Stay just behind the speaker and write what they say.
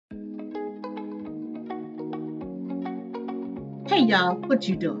Hey y'all, what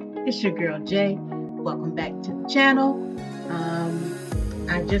you doing? It's your girl Jay. Welcome back to the channel.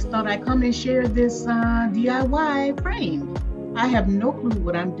 I just thought I'd come and share this DIY frame. I have no clue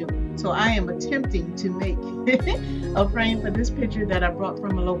what I'm doing, so I am attempting to make a frame for this picture that I brought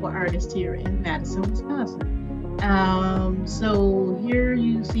from a local artist here in Madison, Wisconsin. So here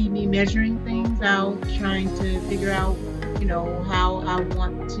you see me measuring things out, trying to figure out, how I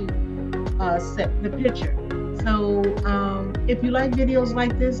want to set the picture. So if you like videos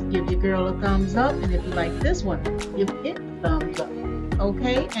like this, give your girl a thumbs up. And if you like this one, give it a thumbs up.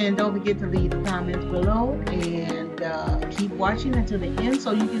 Okay, and don't forget to leave comments below and keep watching until the end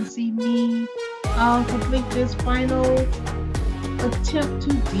so you can see me complete this final attempt to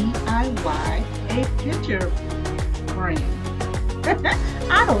DIY a picture frame.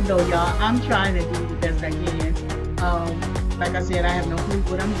 I don't know, y'all. I'm trying to do the best I can. Like I said, I have no clue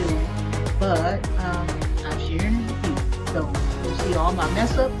what I'm doing, but I'm sharing it with you. So you'll see all my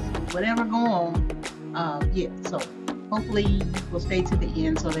mess ups, whatever go on. Yeah, so hopefully you will stay to the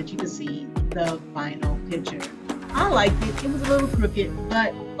end so that you can see the final picture. I liked it. It was a little crooked,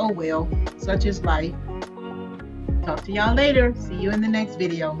 but oh well, such is life. Talk to y'all later. See you in the next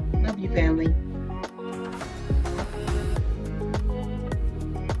video. Love you, family.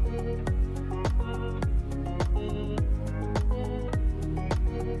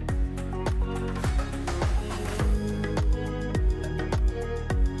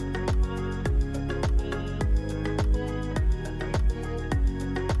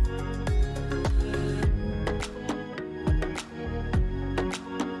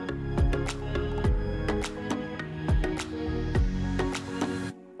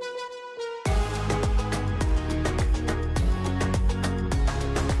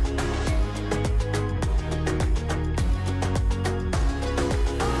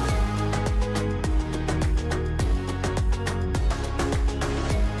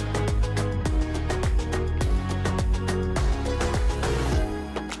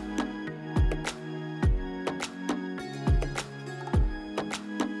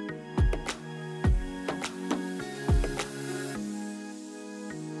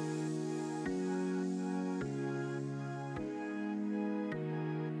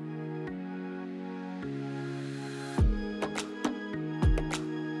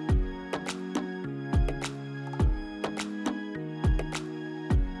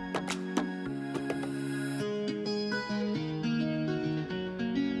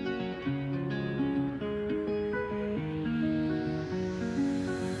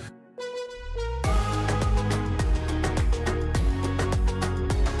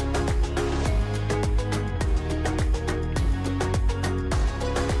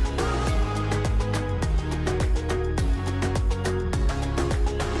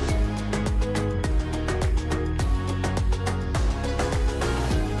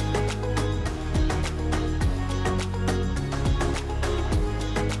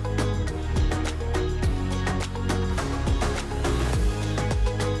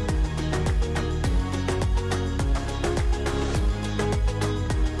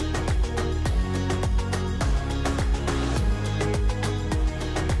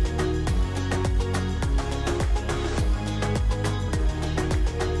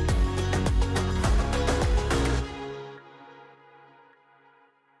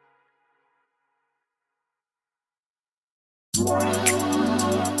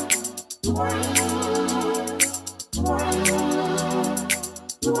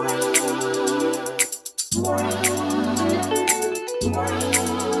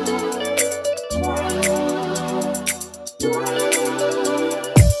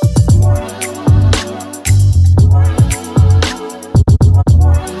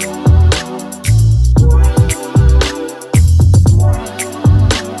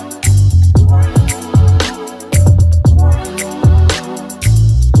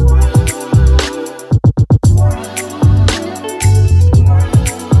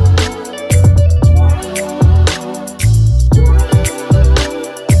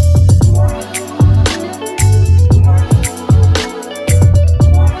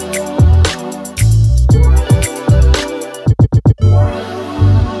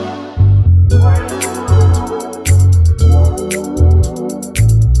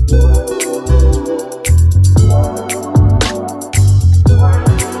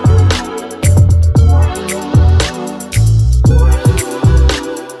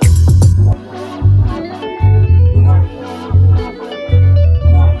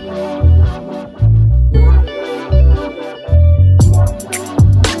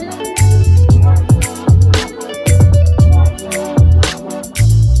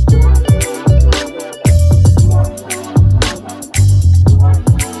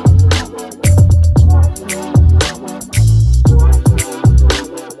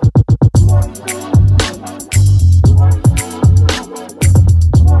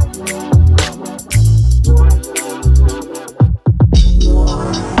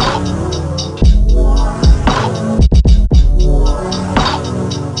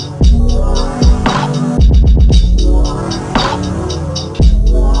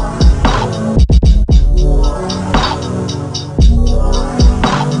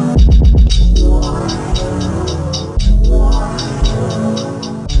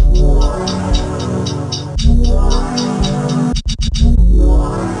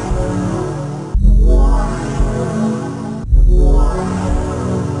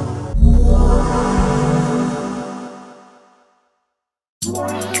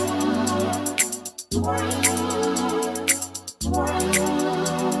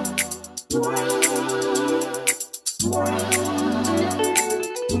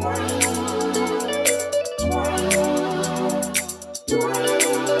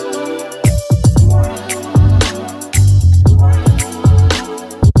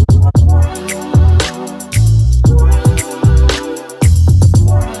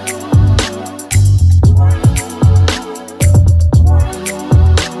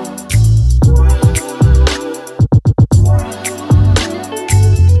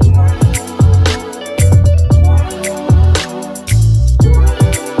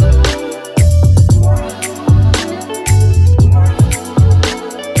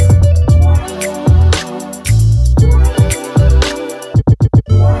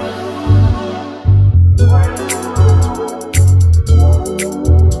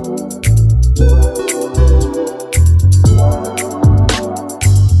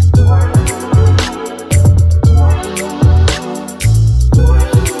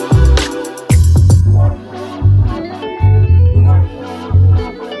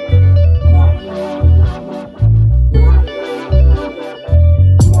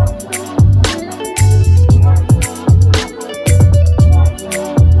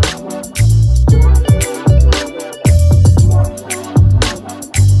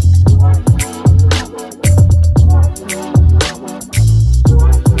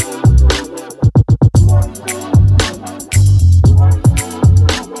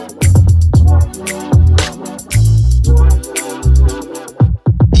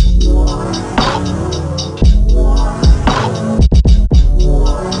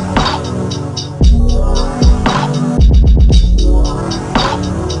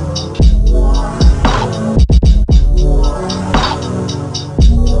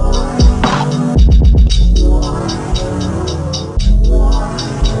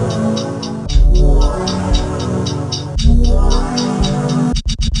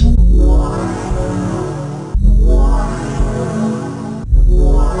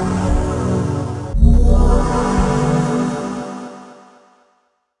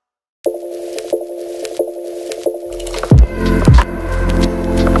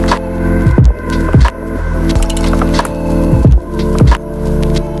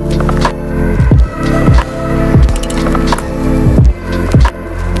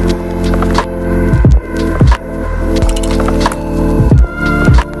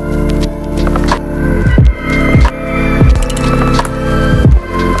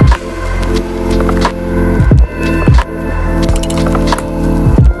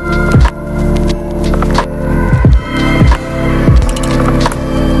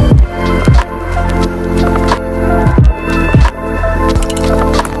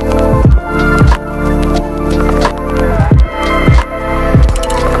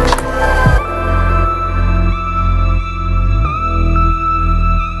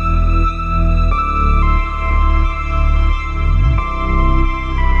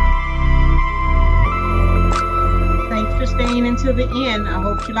 Until the end. I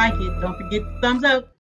hope you like it. Don't forget the thumbs up.